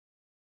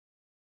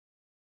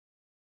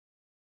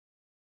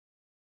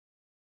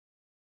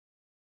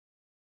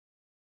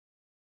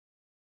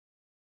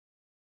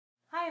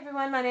Hi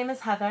everyone, my name is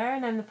Heather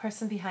and I'm the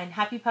person behind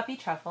Happy Puppy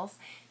Truffles.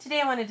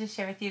 Today I wanted to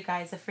share with you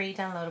guys a free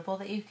downloadable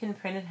that you can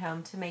print at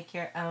home to make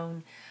your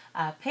own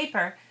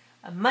paper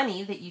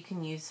money that you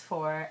can use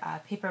for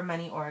paper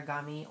money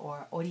origami,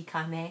 or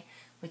origami,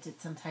 which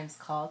it's sometimes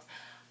called.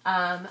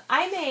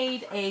 I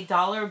made a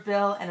dollar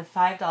bill and a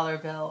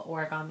 $5 bill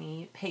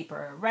origami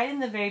paper right in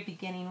the very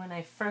beginning when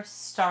I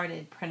first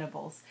started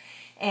printables.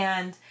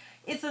 And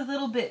it's a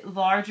little bit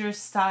larger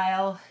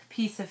style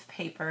piece of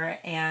paper,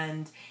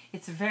 and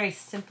it's a very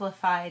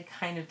simplified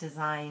kind of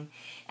design.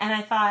 And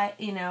I thought,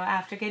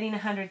 after getting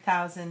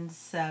 100,000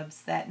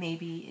 subs, that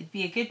maybe it'd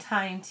be a good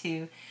time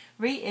to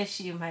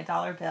reissue my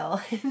dollar bill.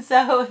 And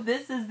so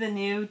this is the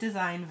new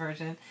design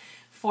version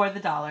for the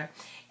dollar.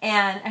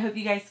 And I hope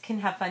you guys can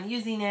have fun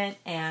using it.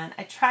 And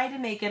I try to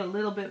make it a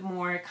little bit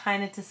more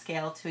kind of to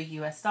scale to a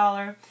US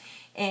dollar.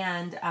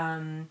 And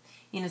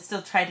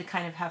still try to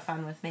kind of have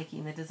fun with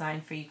making the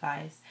design for you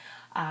guys.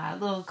 A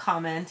little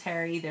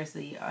commentary. There's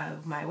the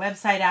my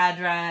website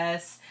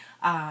address.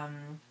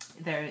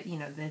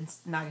 The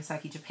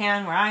Nagasaki,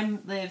 Japan, where I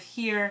live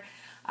here.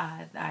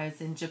 I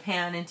was in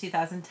Japan in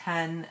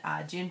 2010,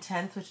 June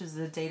 10th, which was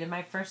the date of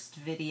my first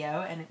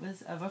video, and it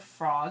was of a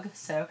frog.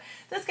 So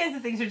those kinds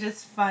of things are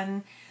just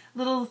fun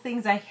little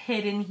things I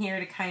hid in here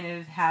to kind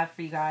of have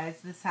for you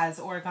guys. This has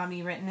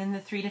origami written in the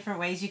 3 different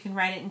ways you can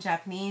write it in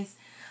Japanese.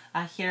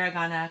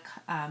 Hiragana,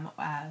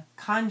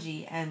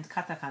 kanji, and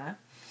katakana.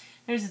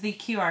 There's the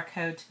QR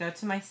code to go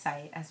to my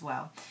site as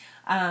well.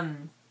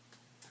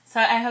 So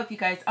I hope you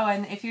guys,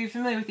 and if you're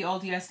familiar with the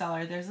old US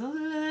dollar, there's a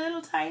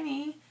little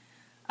tiny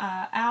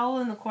owl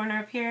in the corner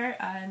up here,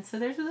 and so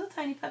there's a little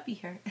tiny puppy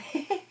here.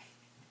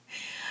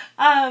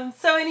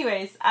 So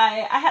anyways,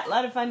 I had a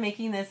lot of fun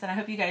making this, and I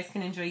hope you guys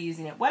can enjoy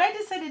using it. What I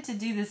decided to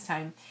do this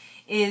time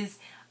is,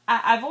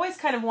 I've always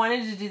kind of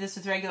wanted to do this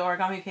with regular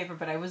origami paper,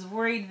 but I was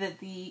worried that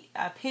the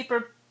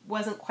paper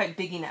wasn't quite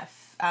big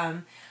enough.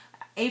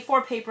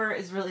 A4 paper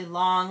is really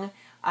long.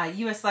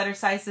 US letter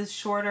size is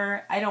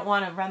shorter. I don't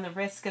want to run the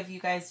risk of you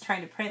guys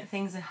trying to print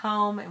things at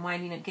home and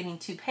winding up getting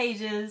 2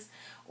 pages,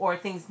 or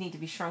things need to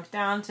be shrunk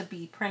down to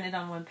be printed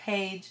on 1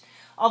 page,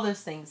 all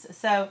those things.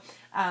 So,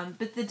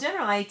 but the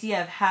general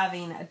idea of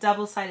having a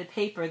double-sided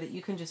paper that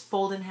you can just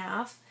fold in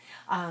half,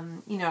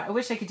 I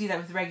wish I could do that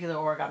with regular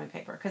origami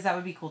paper, because that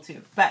would be cool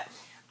too. But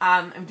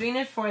I'm doing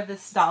it for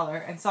this dollar,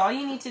 and so all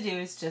you need to do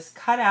is just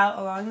cut out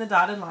along the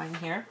dotted line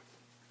here.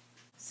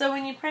 So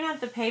when you print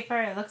out the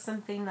paper, it looks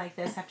something like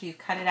this after you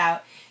cut it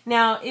out.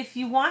 Now, if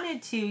you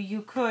wanted to,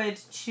 you could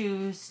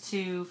choose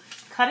to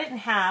cut it in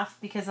half,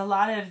 because a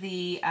lot of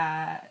the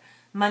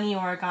money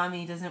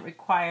origami doesn't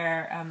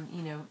require,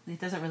 it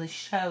doesn't really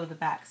show the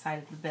back side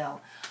of the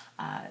bill.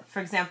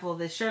 For example,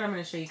 this shirt I'm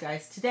going to show you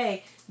guys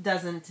today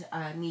doesn't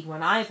need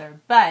one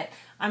either, but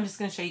I'm just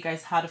going to show you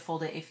guys how to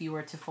fold it if you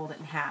were to fold it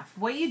in half.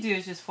 What you do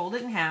is just fold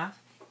it in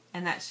half,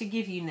 and that should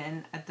give you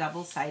then a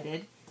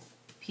double-sided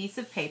piece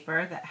of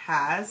paper that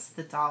has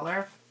the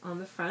dollar on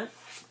the front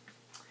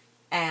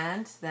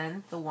and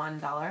then the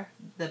 $1,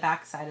 the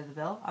back side of the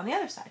bill, on the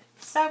other side.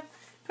 So,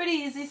 pretty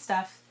easy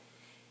stuff.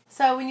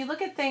 So when you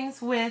look at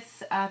things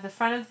with the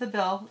front of the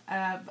bill,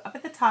 up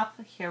at the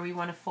top here, we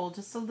want to fold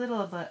just a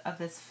little bit of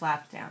this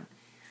flap down.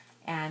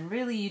 And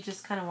really you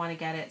just kind of want to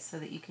get it so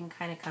that you can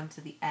kind of come to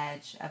the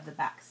edge of the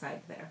back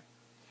side there.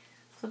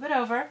 Flip it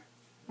over.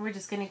 We're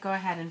just going to go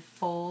ahead and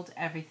fold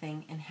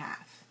everything in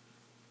half.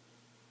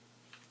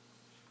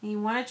 You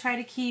want to try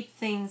to keep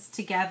things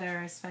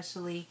together,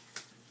 especially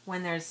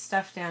when there's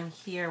stuff down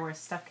here where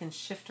stuff can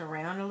shift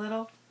around a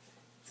little.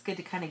 It's good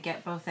to kind of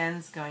get both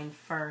ends going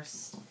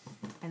first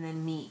and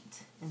then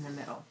meet in the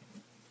middle.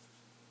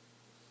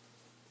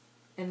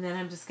 And then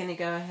I'm just going to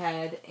go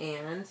ahead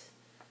and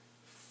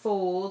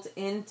fold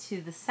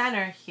into the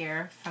center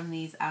here from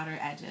these outer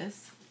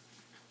edges.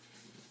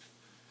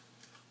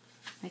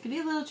 It can be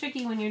a little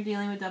tricky when you're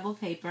dealing with double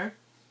paper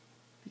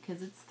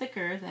because it's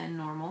thicker than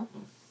normal,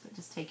 but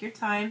just take your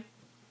time.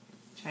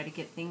 Try to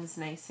get things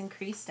nice and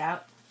creased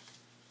out.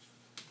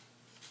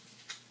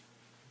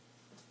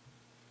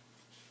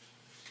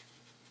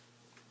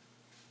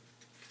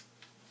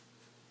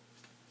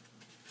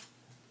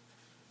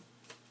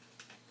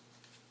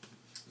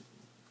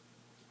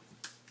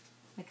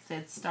 Like I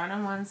said, start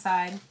on one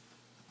side,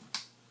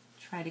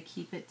 try to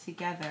keep it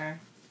together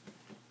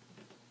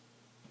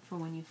for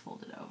when you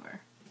fold it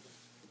over.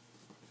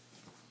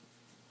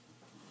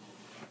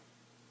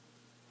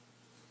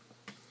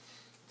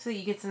 So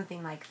you get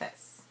something like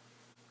this.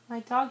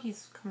 My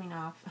doggy's coming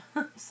off.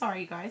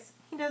 Sorry, guys.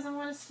 He doesn't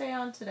want to stay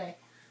on today.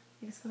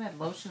 I guess because I had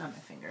lotion on my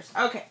fingers.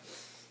 Okay.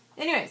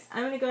 Anyways,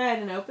 I'm going to go ahead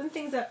and open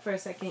things up for a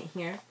second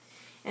here.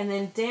 And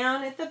then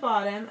down at the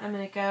bottom, I'm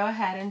going to go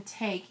ahead and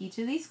take each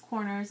of these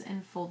corners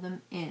and fold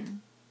them in.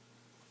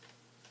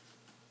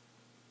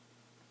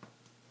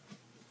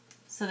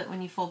 So that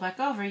when you fold back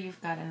over,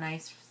 you've got a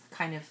nice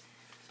kind of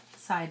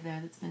side there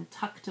that's been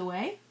tucked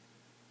away.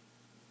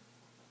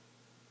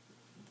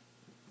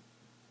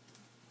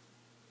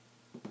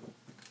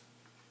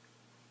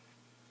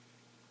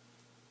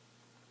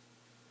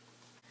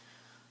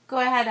 go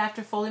ahead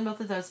after folding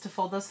both of those to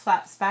fold those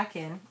flaps back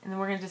in, and then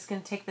we're just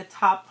going to take the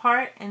top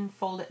part and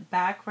fold it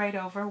back right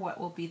over what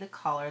will be the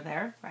collar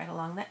there, right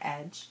along the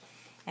edge.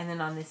 And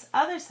then on this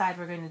other side,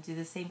 we're going to do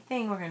the same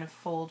thing. We're going to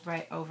fold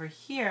right over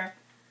here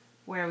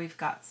where we've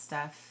got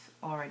stuff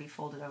already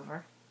folded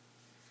over.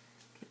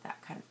 Get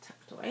that kind of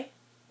tucked away.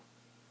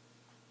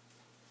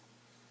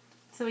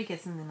 So we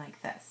get something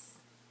like this.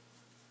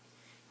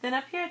 Then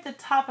up here at the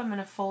top, I'm going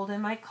to fold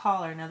in my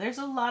collar. Now there's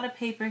a lot of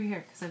paper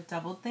here because I've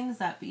doubled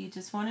things up, but you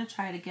just want to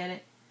try to get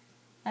it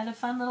at a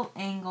fun little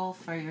angle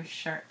for your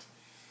shirt.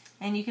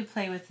 And you could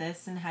play with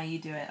this and how you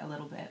do it a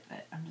little bit,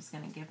 but I'm just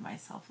going to give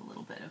myself a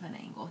little bit of an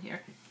angle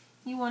here.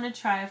 You want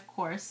to try, of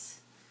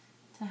course,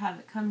 to have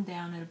it come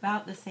down at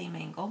about the same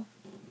angle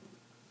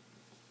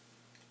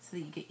so that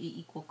you get your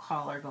equal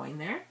collar going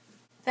there.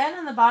 Then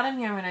on the bottom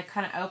here, I'm going to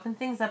kind of open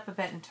things up a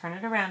bit and turn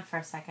it around for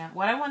a second.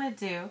 What I want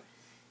to do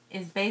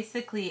is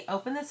basically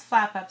open this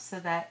flap up so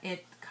that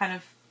it kind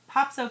of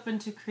pops open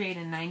to create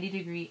a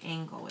 90-degree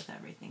angle with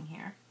everything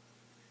here.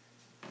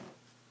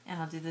 And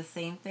I'll do the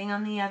same thing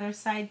on the other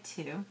side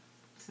too.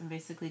 So I'm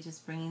basically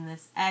just bringing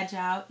this edge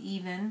out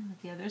even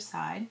with the other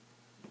side.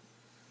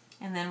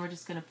 And then we're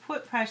just going to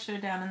put pressure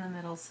down in the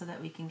middle so that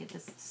we can get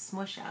this to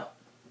smush out.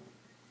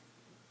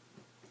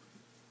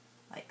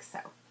 Like so.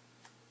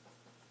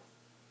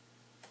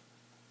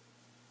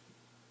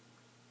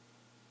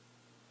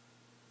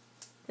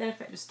 Then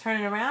if I just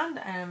turn it around,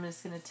 I'm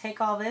just going to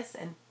take all this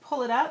and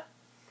pull it up.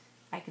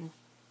 I can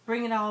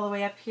bring it all the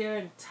way up here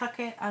and tuck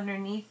it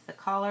underneath the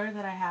collar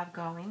that I have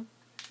going.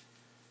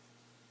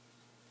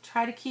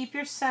 Try to keep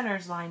your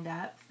centers lined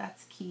up.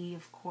 That's key,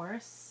 of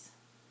course.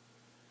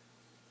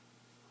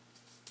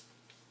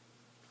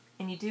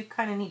 And you do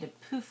kind of need to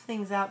poof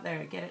things out there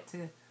to get it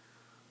to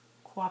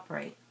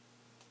cooperate.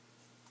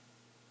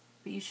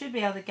 But you should be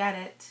able to get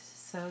it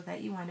so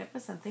that you wind up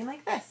with something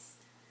like this,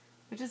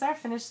 which is our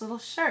finished little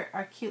shirt,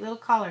 our cute little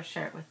collar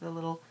shirt with the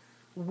little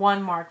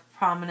 1 mark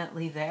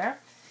prominently there.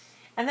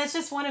 And that's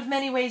just one of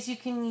many ways you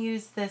can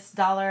use this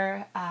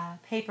dollar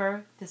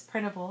paper, this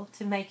printable,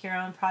 to make your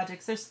own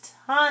projects. There's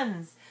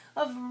tons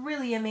of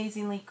really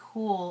amazingly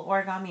cool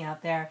origami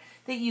out there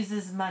that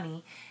uses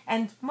money.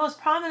 And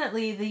most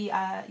prominently, the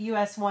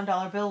US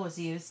 $1 bill was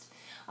used.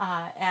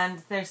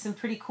 And there's some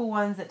pretty cool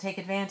ones that take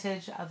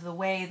advantage of the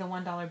way the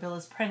 $1 bill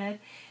is printed.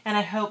 And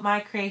I hope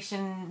my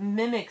creation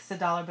mimics the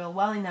dollar bill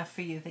well enough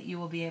for you that you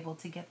will be able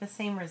to get the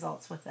same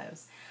results with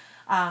those.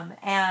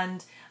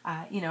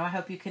 You know, I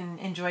hope you can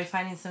enjoy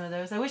finding some of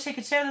those. I wish I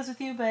could share those with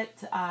you, but,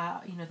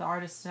 you know, the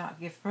artists do not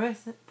give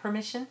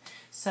permission,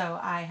 so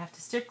I have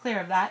to steer clear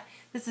of that.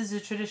 This is a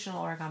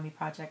traditional origami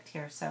project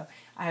here, so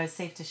I was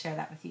safe to share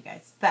that with you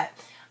guys. But,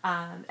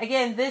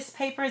 again, this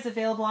paper is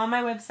available on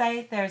my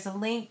website. There's a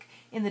link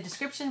in the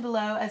description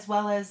below, as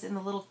well as in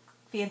the little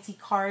fancy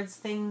cards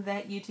thing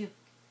that YouTube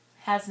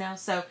has now.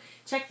 So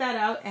check that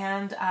out,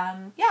 and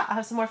yeah, I'll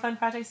have some more fun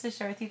projects to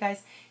share with you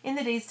guys in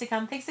the days to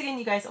come. Thanks again,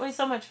 you guys, always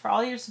so much for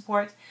all your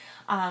support.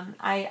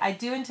 I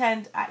do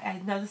intend,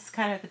 I know this is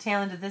kind of at the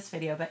tail end of this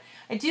video, but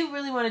I do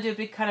really want to do a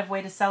big kind of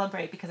way to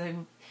celebrate, because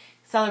I'm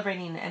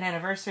celebrating an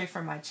anniversary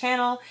for my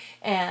channel,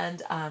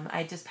 and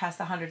I just passed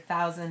the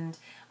 100,000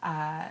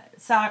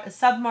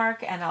 sub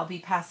mark, and I'll be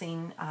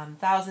passing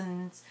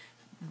thousands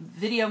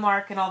video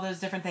mark and all those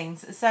different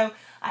things. So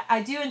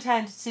I do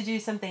intend to do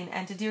something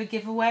and to do a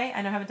giveaway.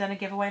 I know I haven't done a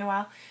giveaway in a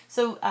while.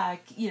 So,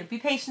 you know, be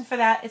patient for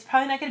that. It's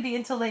probably not going to be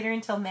until later,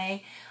 until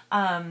May,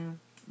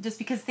 just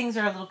because things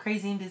are a little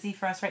crazy and busy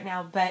for us right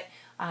now. But,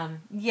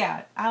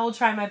 yeah, I will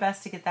try my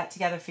best to get that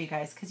together for you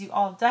guys, because you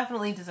all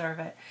definitely deserve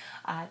it.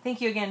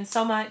 Thank you again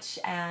so much,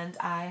 and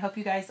I hope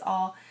you guys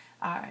all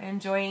are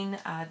enjoying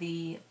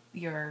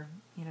your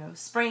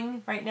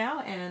spring right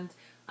now, and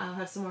I'll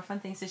have some more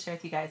fun things to share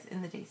with you guys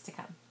in the days to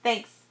come.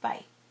 Thanks.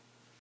 Bye.